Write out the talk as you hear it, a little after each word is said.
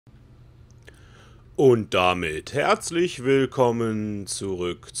Und damit herzlich willkommen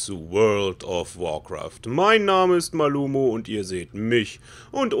zurück zu World of Warcraft. Mein Name ist Mallumo und ihr seht mich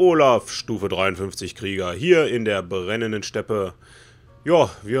und Olaav, Stufe 53 Krieger, hier in der brennenden Steppe.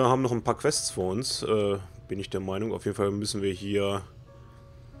 Ja, wir haben noch ein paar Quests vor uns, bin ich der Meinung. Auf jeden Fall müssen wir hier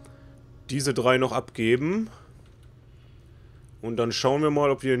diese drei noch abgeben. Und dann schauen wir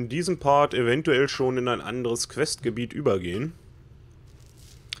mal, ob wir in diesem Part eventuell schon in ein anderes Questgebiet übergehen.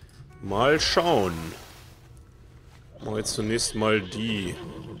 Mal schauen. Machen wir jetzt zunächst mal die.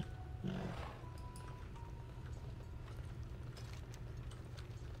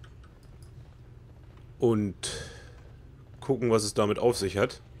 Und gucken, was es damit auf sich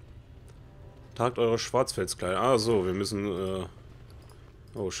hat. Tragt eure Schwarzfelskleider. Ah, so, wir müssen.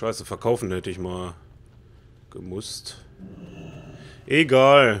 Oh, scheiße, verkaufen hätte ich mal gemusst.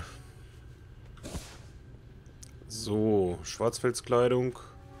 Egal. So, Schwarzfelskleidung.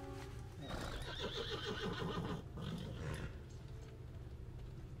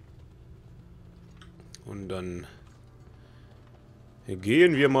 Und dann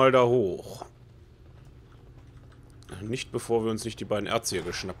gehen wir mal da hoch. Nicht bevor wir uns nicht die beiden Ärzte hier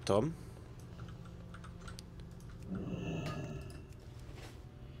geschnappt haben.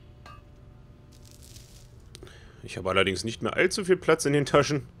 Ich habe allerdings nicht mehr allzu viel Platz in den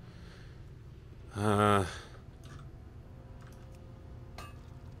Taschen.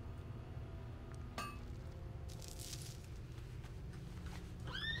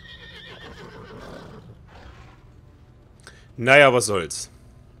 Naja, was soll's.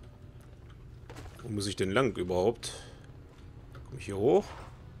 Wo muss ich denn lang überhaupt? Komme ich hier hoch?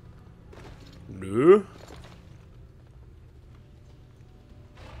 Nö.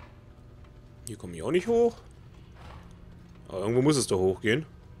 Hier komme ich auch nicht hoch. Aber irgendwo muss es doch hochgehen.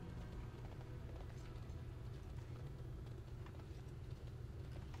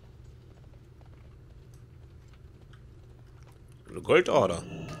 Eine Goldader.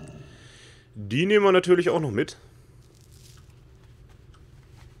 Die nehmen wir natürlich auch noch mit.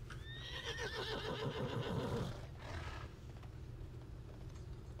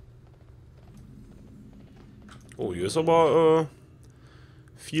 Oh, hier ist aber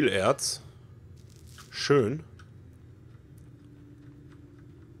viel Erz. Schön.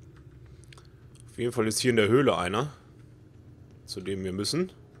 Auf jeden Fall ist hier in der Höhle einer, zu dem wir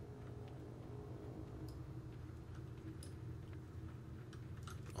müssen.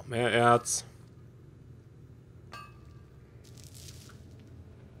 Noch mehr Erz.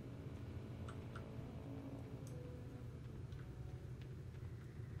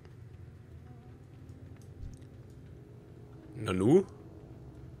 Nanu?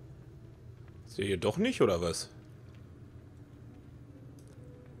 Ist der hier doch nicht, oder was?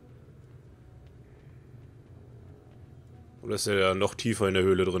 Oder ist er ja noch tiefer in der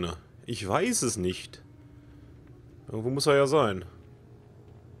Höhle drin? Ich weiß es nicht. Irgendwo muss er ja sein.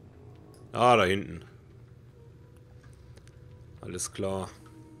 Ah, da hinten. Alles klar.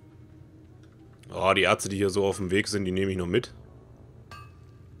 Oh, die Ärzte, die hier so auf dem Weg sind, die nehme ich noch mit.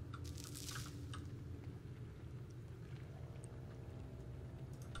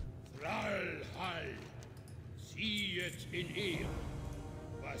 In Ehe.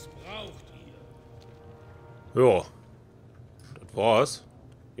 Was braucht ihr? Ja, das war's.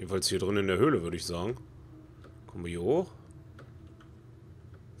 Jedenfalls hier drin in der Höhle, würde ich sagen. Kommen wir hier hoch?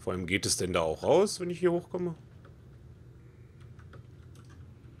 Vor allem, geht es denn da auch raus, wenn ich hier hochkomme?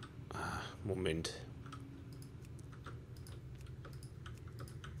 Moment.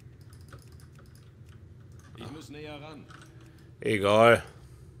 Ich muss näher ran. Egal.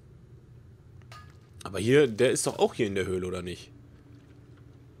 Aber hier, der ist doch auch hier in der Höhle, oder nicht?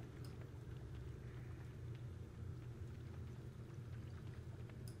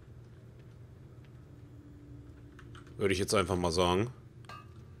 Würde ich jetzt einfach mal sagen.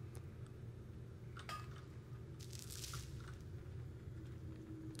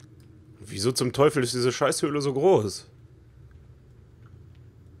 Wieso zum Teufel ist diese Scheißhöhle so groß?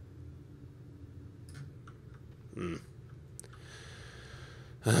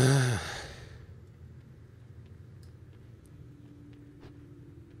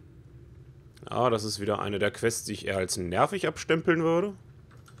 Ah, das ist wieder eine der Quests, die ich eher als nervig abstempeln würde.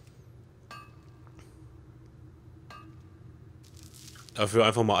 Dafür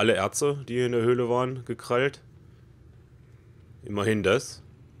einfach mal alle Erze, die hier in der Höhle waren, gekrallt. Immerhin das.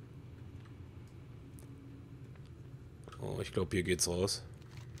 Oh, ich glaube, hier geht's raus.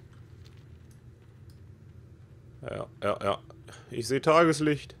 Ja, ja, ja. Ich sehe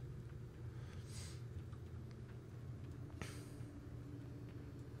Tageslicht.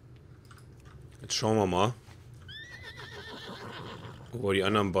 Jetzt schauen wir mal, wo wir die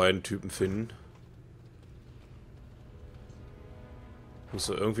anderen beiden Typen finden. Muss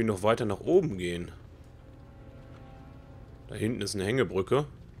so irgendwie noch weiter nach oben gehen. Da hinten ist eine Hängebrücke.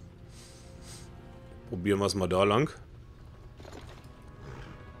 Probieren wir es mal da lang.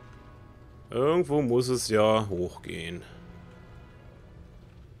 Irgendwo muss es ja hochgehen.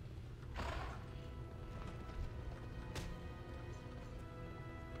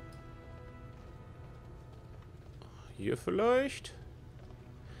 Hier vielleicht?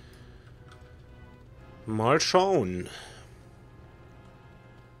 Mal schauen.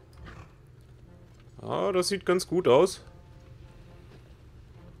 Ah, das sieht ganz gut aus.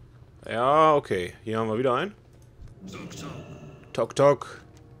 Ja, okay. Hier haben wir wieder einen. Tok, tok.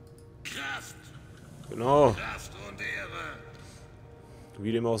 Kraft. Genau. Kraft und Ehre.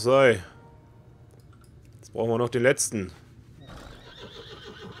 Wie dem auch sei. Jetzt brauchen wir noch den letzten.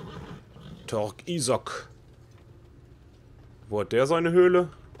 Tork Isok. Wo hat der seine Höhle?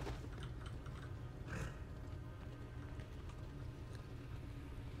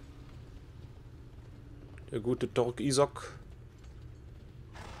 Der gute Tork Isok.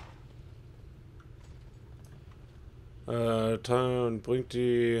 Und bringt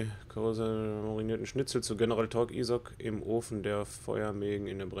die marinierten Schnitzel zu General Tork Isok im Ofen der Feuermägen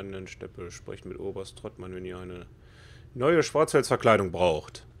in der brennenden Steppe. Sprecht mit Oberst Trottmann, wenn ihr eine neue Schwarzfels-Verkleidung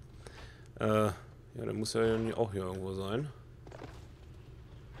braucht. Ja, der muss ja auch hier irgendwo sein.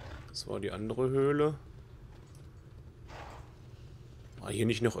 Das war die andere Höhle. War hier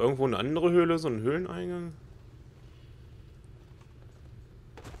nicht noch irgendwo eine andere Höhle? So ein Höhleneingang?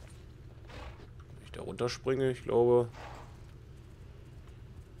 Wenn ich da runterspringe, ich glaube...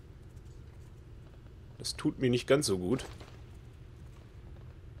 Das tut mir nicht ganz so gut.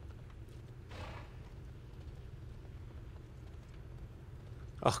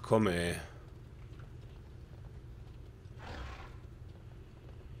 Ach komm, ey.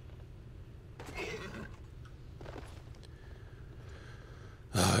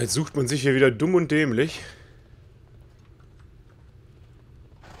 Jetzt sucht man sich hier wieder dumm und dämlich.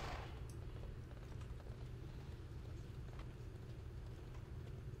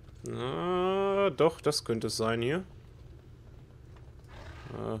 Na, doch, das könnte es sein hier.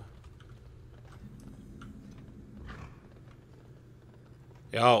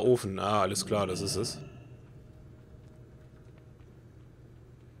 Ja, Ofen. Ah, alles klar, das ist es.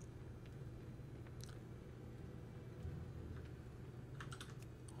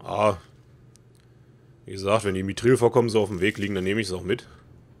 Ah. Wie gesagt, wenn die Mithrilvorkommen so auf dem Weg liegen, dann nehme ich es auch mit.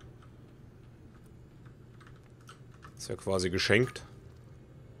 Ist ja quasi geschenkt.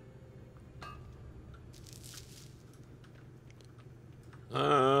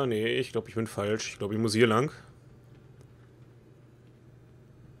 Ah, nee, ich glaube, ich bin falsch. Ich glaube, ich muss hier lang.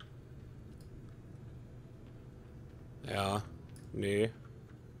 Ja, nee.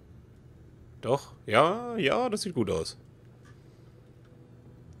 Doch, ja, ja, das sieht gut aus.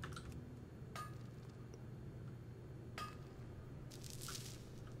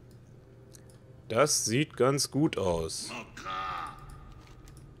 Das sieht ganz gut aus.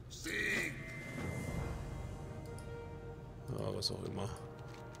 Ja, was auch immer.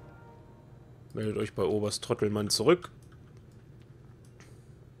 Meldet euch bei Oberst Trottelmann zurück.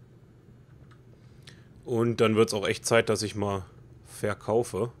 Und dann wird es auch echt Zeit, dass ich mal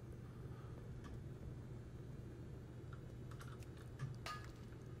verkaufe.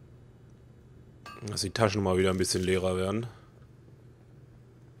 Dass die Taschen mal wieder ein bisschen leerer werden.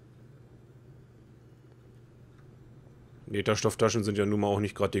 Lederstofftaschen sind ja nun mal auch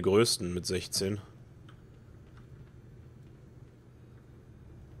nicht gerade die größten mit 16.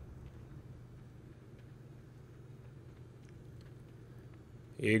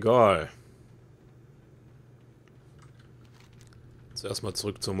 Egal. Jetzt erstmal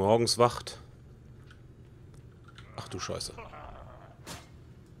zurück zur Morgenswacht. Ach du Scheiße.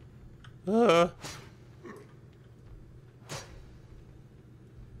 Ah.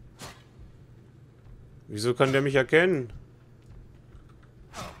 Wieso kann der mich erkennen?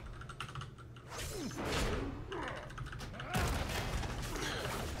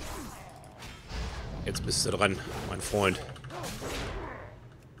 Jetzt bist du dran, mein Freund.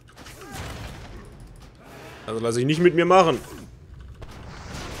 Also lass ich nicht mit mir machen.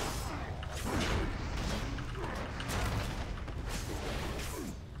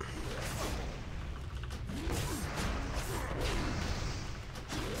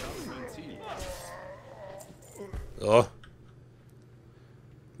 So.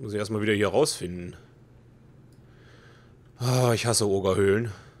 Muss ich erstmal wieder hier rausfinden. Ah, ich hasse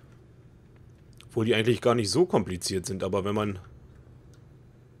Ogerhöhlen. Obwohl die eigentlich gar nicht so kompliziert sind, aber wenn man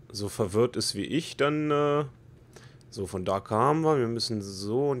so verwirrt ist wie ich, dann... So, von da kamen wir. Wir müssen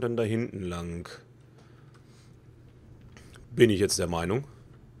so und dann da hinten lang. Bin ich jetzt der Meinung.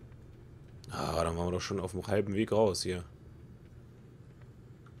 Ah, dann waren wir doch schon auf dem halben Weg raus hier.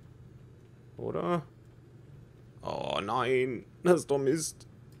 Oder? Oh nein, das ist doch Mist.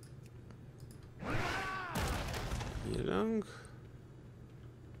 Hier lang.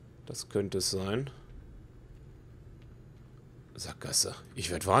 Das könnte es sein. Sackgasse.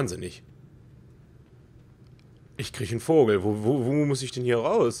 Ich werde wahnsinnig. Ich kriege einen Vogel. Wo muss ich denn hier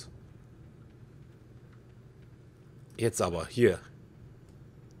raus? Jetzt aber. Hier.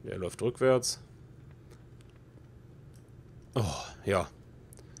 Der läuft rückwärts. Oh, ja.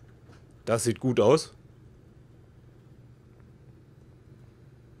 Das sieht gut aus.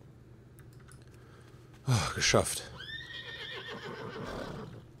 Oh, geschafft.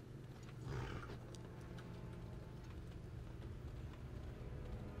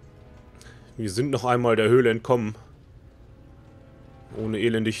 Wir sind noch einmal der Höhle entkommen. Ohne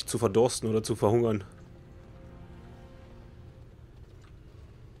elendig zu verdursten oder zu verhungern.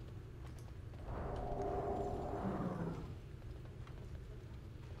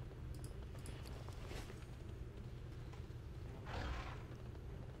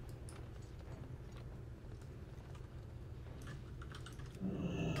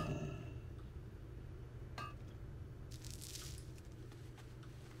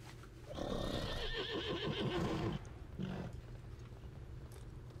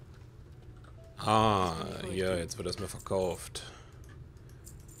 Ah, ja, jetzt wird erstmal verkauft.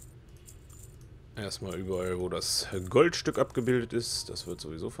 Erstmal überall, wo das Goldstück abgebildet ist, das wird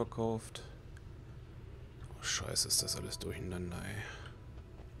sowieso verkauft. Oh, scheiße, ist das alles durcheinander,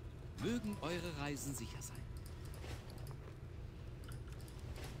 ey. Mögen eure Reisen sicher sein.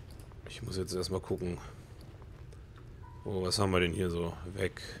 Ich muss jetzt erstmal gucken. Oh, was haben wir denn hier so?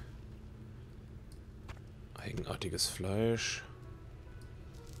 Weg. Eigenartiges Fleisch.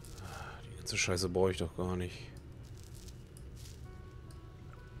 Die ganze Scheiße brauche ich doch gar nicht.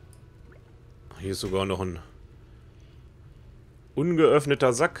 Hier ist sogar noch ein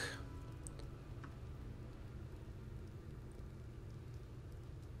ungeöffneter Sack.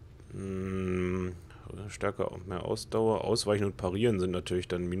 Stärker und mehr Ausdauer. Ausweichen und Parieren sind natürlich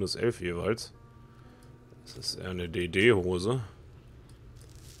dann -11 jeweils. Das ist eher eine DD-Hose.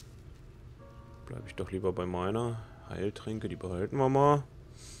 Bleibe ich doch lieber bei meiner. Heiltränke, die behalten wir mal.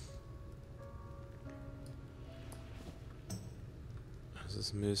 Das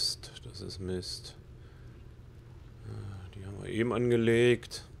ist Mist, das ist Mist. Die haben wir eben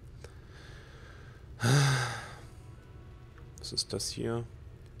angelegt. Was ist das hier?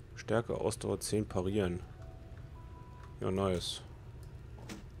 Stärke, Ausdauer 10, Parieren. Ja, nice.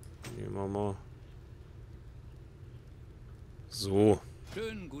 Nehmen wir mal. So.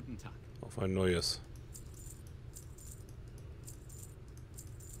 Schönen guten Tag. Auf ein neues.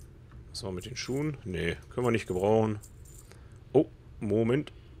 Was war mit den Schuhen? Nee, können wir nicht gebrauchen. Oh,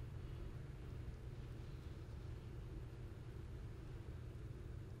 Moment.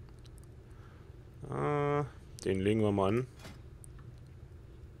 Ah, den legen wir mal an.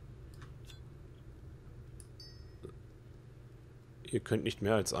 Ihr könnt nicht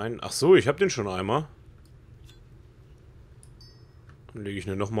mehr als einen. Ach so, ich habe den schon einmal. Dann lege ich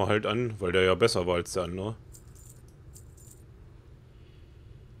den nochmal halt an, weil der ja besser war als der andere.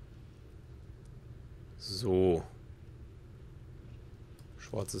 So.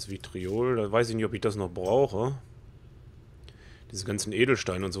 Schwarzes Vitriol. Da weiß ich nicht, ob ich das noch brauche. Diese ganzen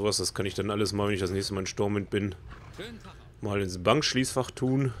Edelsteine und sowas, das kann ich dann alles mal, wenn ich das nächste Mal in Stormwind bin, mal ins Bankschließfach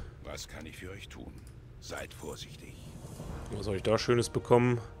tun. Was kann ich für euch tun? Seid vorsichtig. Was soll ich da Schönes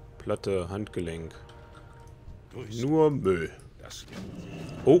bekommen? Platte, Handgelenk. Durch. Nur Müll. Das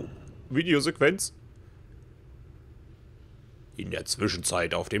Oh, Videosequenz. In der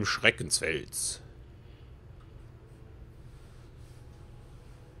Zwischenzeit auf dem Schreckensfels.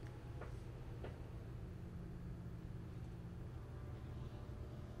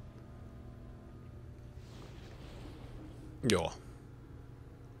 Ja.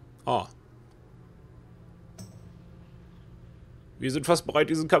 Ah. Wir sind fast bereit,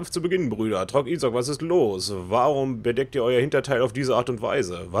 diesen Kampf zu beginnen, Brüder. Trog Isaac, was ist los? Warum bedeckt ihr euer Hinterteil auf diese Art und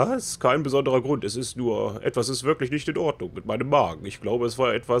Weise? Was? Kein besonderer Grund. Es ist nur... Etwas ist wirklich nicht in Ordnung mit meinem Magen. Ich glaube, es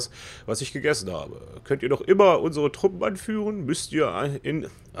war etwas, was ich gegessen habe. Könnt ihr noch immer unsere Truppen anführen? Müsst ihr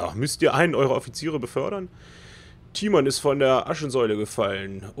einen eurer Offiziere befördern? Timon ist von der Aschensäule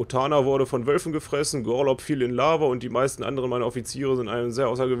gefallen. Otana wurde von Wölfen gefressen, Gorlob fiel in Lava und die meisten anderen meiner Offiziere sind einem sehr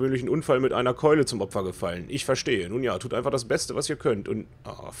außergewöhnlichen Unfall mit einer Keule zum Opfer gefallen. Ich verstehe. Nun ja, tut einfach das Beste, was ihr könnt. Und...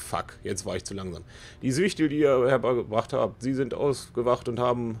 Oh, fuck. Jetzt war ich zu langsam. Die Süchte, die ihr hergebracht habt, sie sind ausgewacht und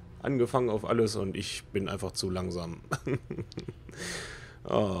haben angefangen auf alles und ich bin einfach zu langsam.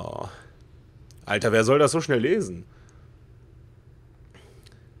 Oh. Alter, wer soll das so schnell lesen?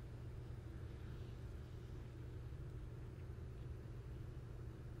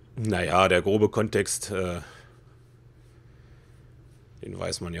 Naja, der grobe Kontext, den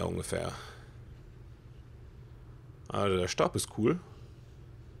weiß man ja ungefähr. Also der Stab ist cool.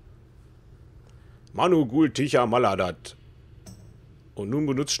 Manu Gul Ticha Maladat. Und nun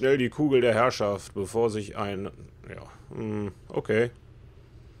benutzt schnell die Kugel der Herrschaft, bevor sich ein... Ja, okay.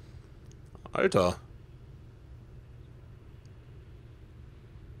 Alter.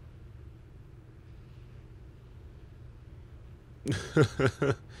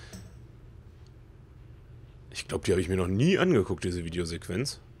 Ich glaube, die habe ich mir noch nie angeguckt, diese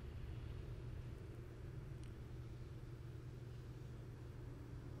Videosequenz.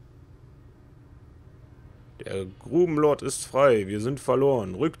 Der Grubenlord ist frei, wir sind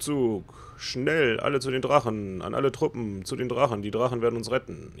verloren. Rückzug! Schnell, alle zu den Drachen, an alle Truppen, zu den Drachen. Die Drachen werden uns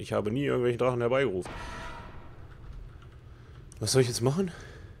retten. Ich habe nie irgendwelche Drachen herbeigerufen. Was soll ich jetzt machen?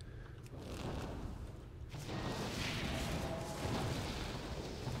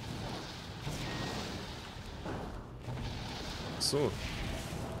 So.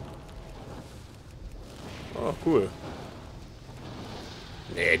 Oh, cool.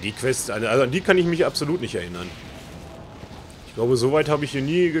 Nee, die Quest, also an die kann ich mich absolut nicht erinnern. Ich glaube, so weit habe ich hier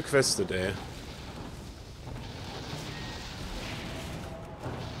nie gequestet, ey.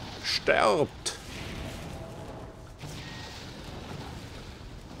 Sterbt!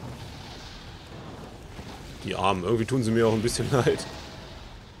 Die Armen, irgendwie tun sie mir auch ein bisschen leid.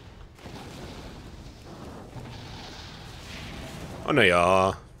 Ah,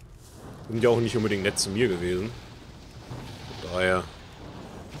 naja. Sind ja auch nicht unbedingt nett zu mir gewesen. Von daher.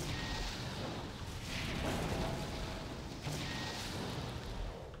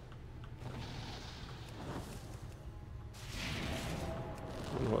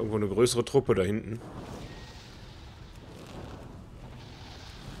 Noch irgendwo eine größere Truppe da hinten.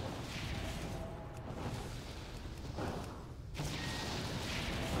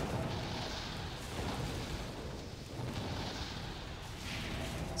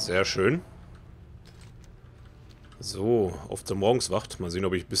 Sehr schön. So, auf zur Morgenswacht. Mal sehen,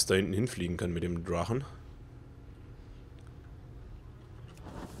 ob ich bis da hinten hinfliegen kann mit dem Drachen.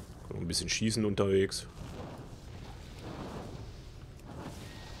 Noch ein bisschen schießen unterwegs.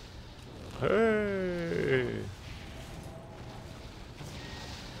 Hey!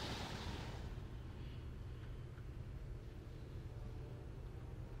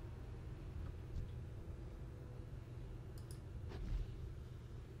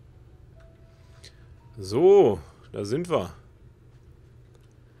 So, da sind wir.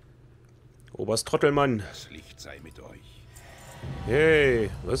 Oberst Trottelmann. Das Licht sei mit euch.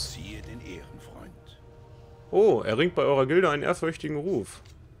 Hey, was? Siehe den Ehrenfreund. Oh, erringt bei eurer Gilde einen ehrfürchtigen Ruf.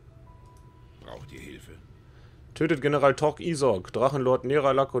 Braucht ihr Hilfe? Tötet General Tok Isok, Drachenlord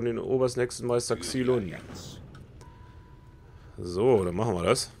Neralak und den Oberst Nächstenmeister Xilun. So, dann machen wir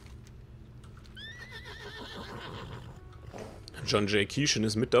das. John J. Keeshan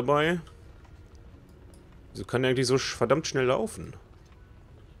ist mit dabei. Wieso kann der eigentlich so verdammt schnell laufen?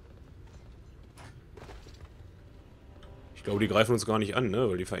 Ich glaube, die greifen uns gar nicht an, ne?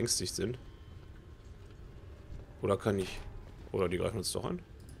 Weil die verängstigt sind. Oder kann ich... Oder die greifen uns doch an?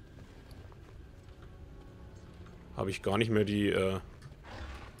 Habe ich gar nicht mehr die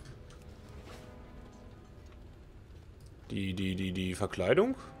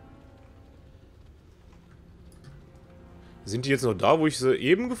Verkleidung? Sind die jetzt noch da, wo ich sie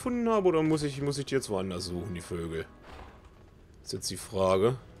eben gefunden habe, oder muss ich die jetzt woanders suchen, die Vögel? Das ist jetzt die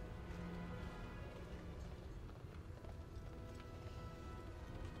Frage.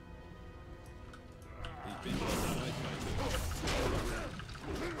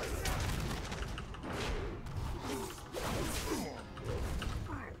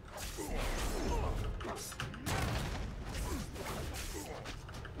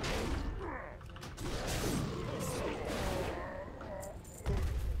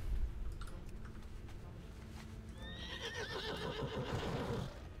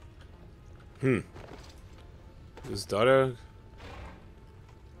 Ist da der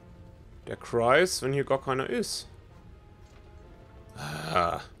Kreis, wenn hier gar keiner ist?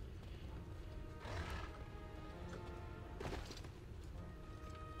 Ah.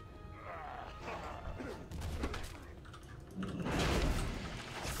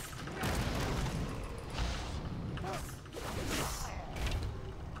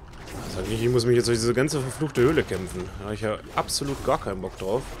 Sag nicht, ich muss mich jetzt durch diese ganze verfluchte Höhle kämpfen. Da habe ich ja absolut gar keinen Bock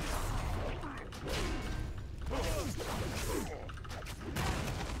drauf.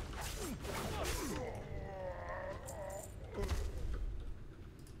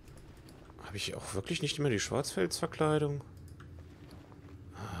 Habe ich auch wirklich nicht mehr die Schwarzfels-Verkleidung?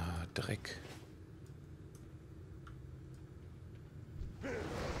 Ah, Dreck.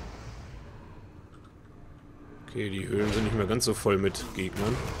 Okay, die Höhlen sind nicht mehr ganz so voll mit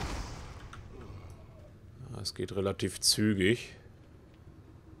Gegnern. Es geht relativ zügig.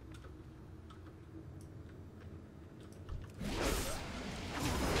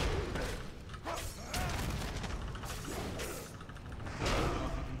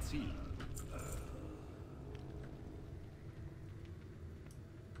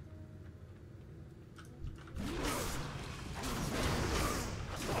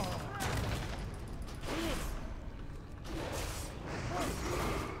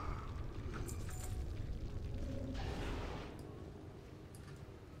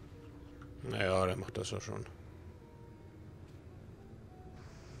 Naja, der macht das ja schon.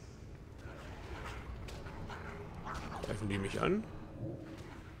 Greifen die mich an?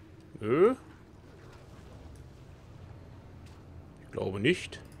 Nö. Ich glaube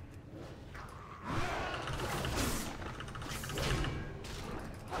nicht.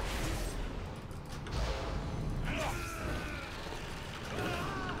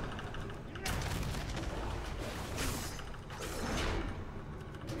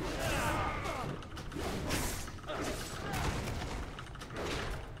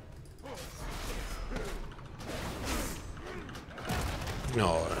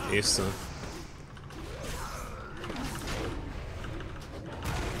 Ja, der nächste.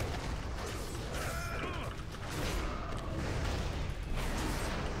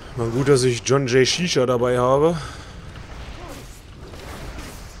 Mal gut, dass ich John J. Shisha dabei habe.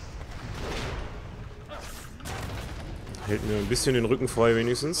 Hält mir ein bisschen den Rücken frei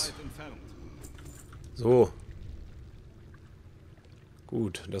wenigstens. So.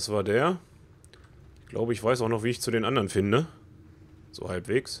 Gut, das war der. Ich glaube, ich weiß auch noch, wie ich zu den anderen finde. So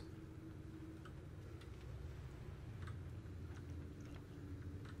halbwegs.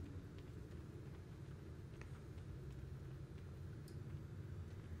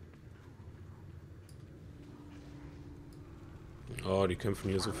 Ah, die kämpfen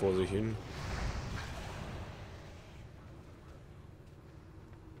hier so vor sich hin.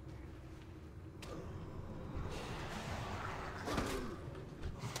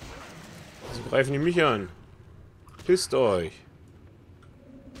 So greifen die mich an. Pisst euch.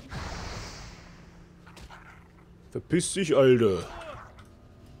 Verpiss dich, Alter.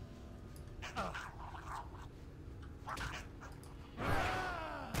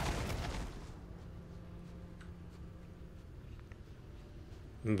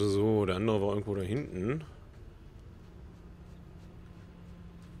 So, der andere war irgendwo da hinten.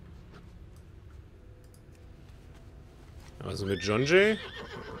 Also mit John J.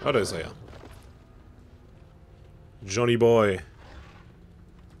 Ah, da ist er ja. Johnny Boy.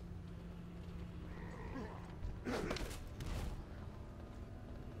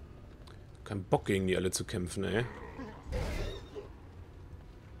 Kein Bock gegen die alle zu kämpfen, ey.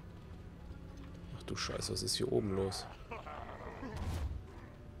 Ach du Scheiße, was ist hier oben los?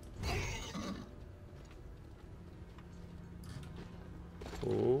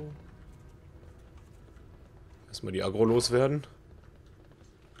 Oh. Erstmal die Aggro loswerden.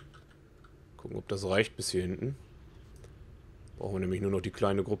 Gucken, ob das reicht bis hier hinten. Brauchen wir nämlich nur noch die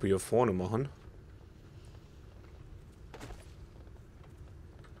kleine Gruppe hier vorne machen.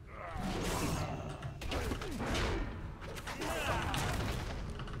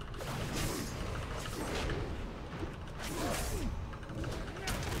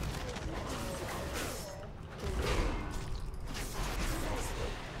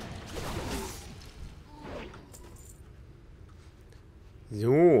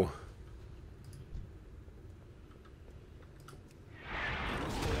 So.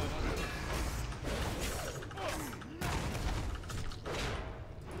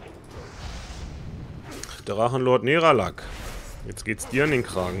 Drachenlord Neralak. Jetzt geht's dir an den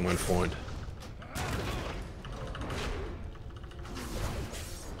Kragen, mein Freund.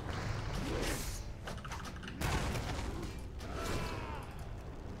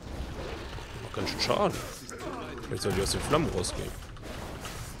 Macht ganz schön Schaden. Vielleicht soll die aus den Flammen rausgehen.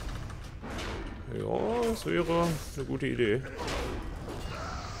 Ja, das wäre eine gute Idee.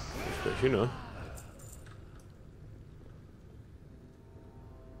 Ich gleich hin, ne?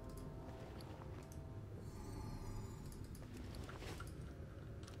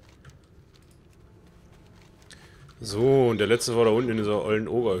 So, und der letzte war da unten in dieser ollen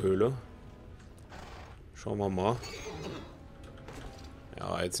Ogerhöhle. Schauen wir mal.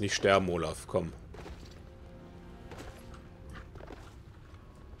 Ja, jetzt nicht sterben, Olaf, komm.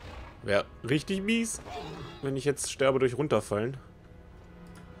 Wäre richtig mies, wenn ich jetzt sterbe durch runterfallen.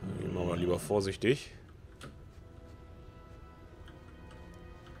 Gehen wir mal lieber vorsichtig.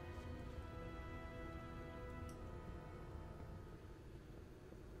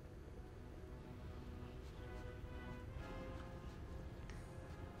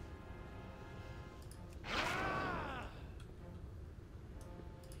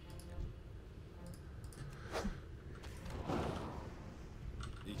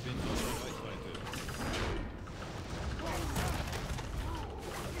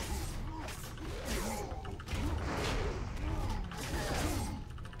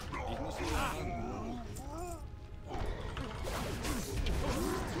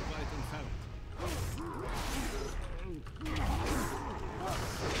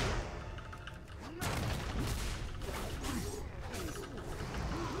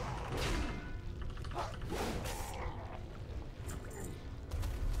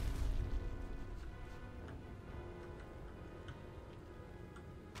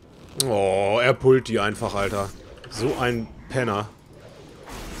 Oh, er pullt die einfach, Alter. So ein Penner.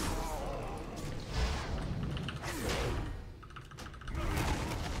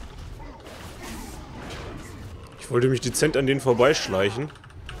 Ich wollte mich dezent an den vorbeischleichen.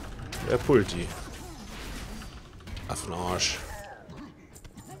 Er pullt die. Affenarsch.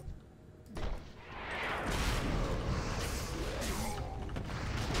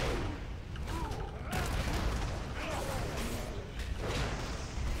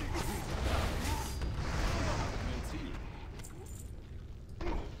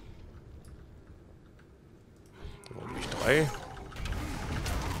 Warum nicht 3?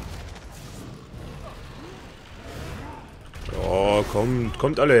 Oh,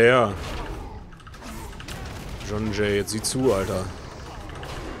 kommt alle her. John Jay, jetzt sieh zu, Alter.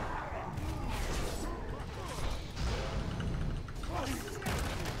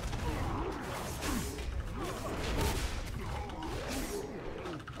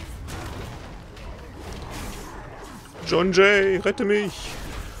 John Jay, rette mich!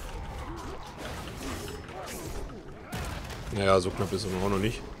 Naja, so knapp ist er auch noch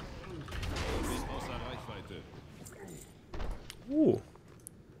nicht.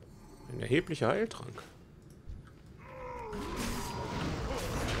 Ein erheblicher Heiltrank.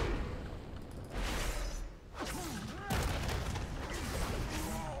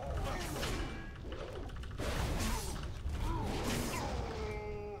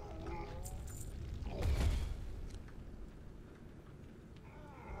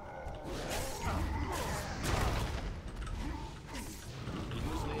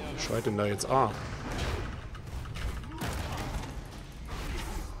 Schreit denn da jetzt A?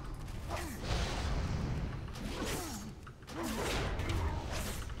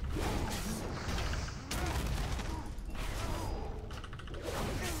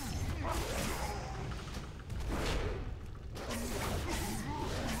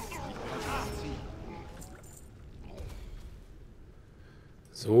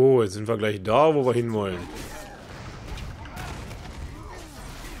 So, jetzt sind wir gleich da, wo wir hinwollen.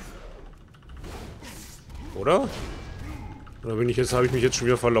 Oder? Oder bin ich jetzt, habe ich mich jetzt schon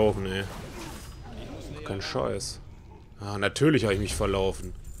wieder verlaufen, ey. Ach, kein Scheiß. Ah, natürlich habe ich mich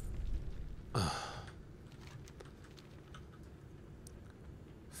verlaufen. Ah.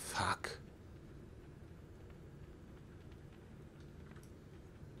 Fuck.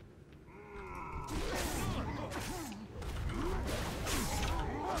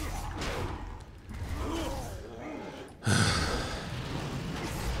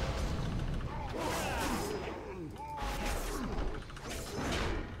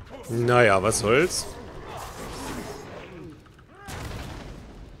 Naja, was soll's?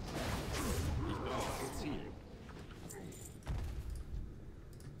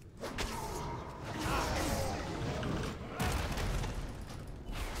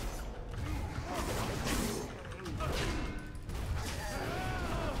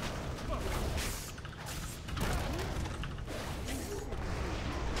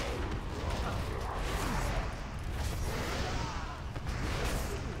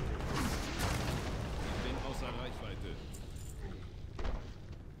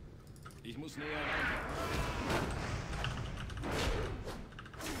 Ich muss näher ran.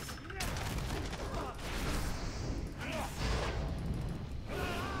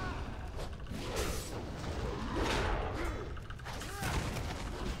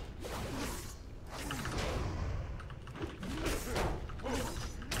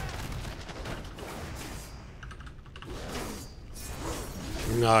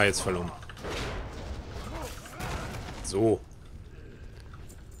 Na, jetzt verloren. So.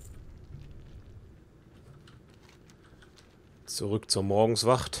 Zurück zur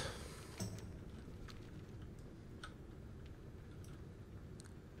Morgenswacht.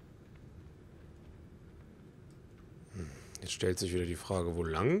 Jetzt stellt sich wieder die Frage, wo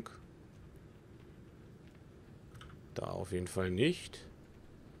lang? Da auf jeden Fall nicht.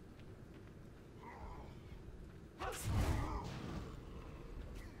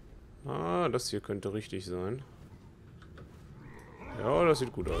 Ah, das hier könnte richtig sein. Ja, das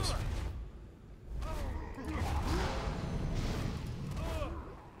sieht gut aus.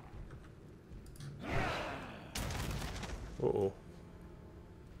 Oh oh.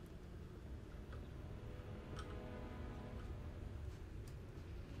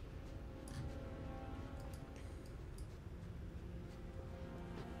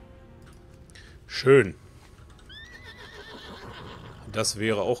 Schön. Das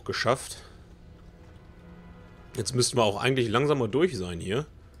wäre auch geschafft. Jetzt müssten wir auch eigentlich langsam mal durch sein hier.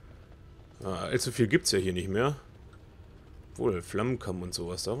 Allzu viel gibt es ja hier nicht mehr. Obwohl, Flammenkamm und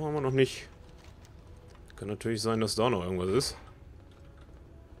sowas, da waren wir noch nicht. Kann natürlich sein, dass da noch irgendwas ist.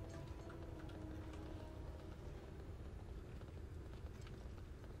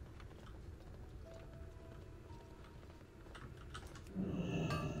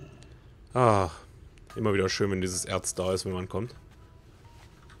 Ah, immer wieder schön, wenn dieses Erz da ist, wenn man kommt.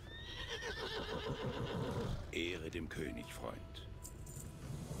 Ehre dem König, Freund.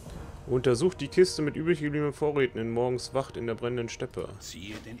 Untersucht die Kiste mit übrig gebliebenen Vorräten in morgens Wacht in der brennenden Steppe.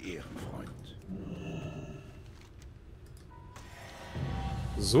 Ziehe den Ehrenfreund.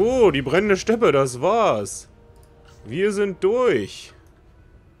 So, die brennende Steppe, das war's. Wir sind durch.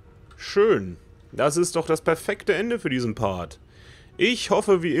 Schön. Das ist doch das perfekte Ende für diesen Part. Ich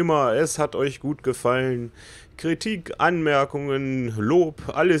hoffe wie immer, es hat euch gut gefallen. Kritik, Anmerkungen, Lob,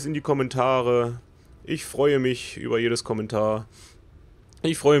 alles in die Kommentare. Ich freue mich über jedes Kommentar.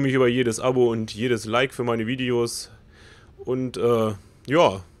 Ich freue mich über jedes Abo und jedes Like für meine Videos. Und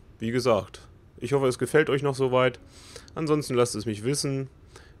ja, wie gesagt, ich hoffe, es gefällt euch noch soweit. Ansonsten lasst es mich wissen.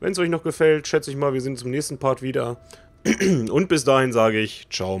 Wenn es euch noch gefällt, schätze ich mal, wir sehen uns im nächsten Part wieder. Und bis dahin sage ich,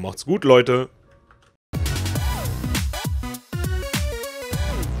 ciao, macht's gut, Leute.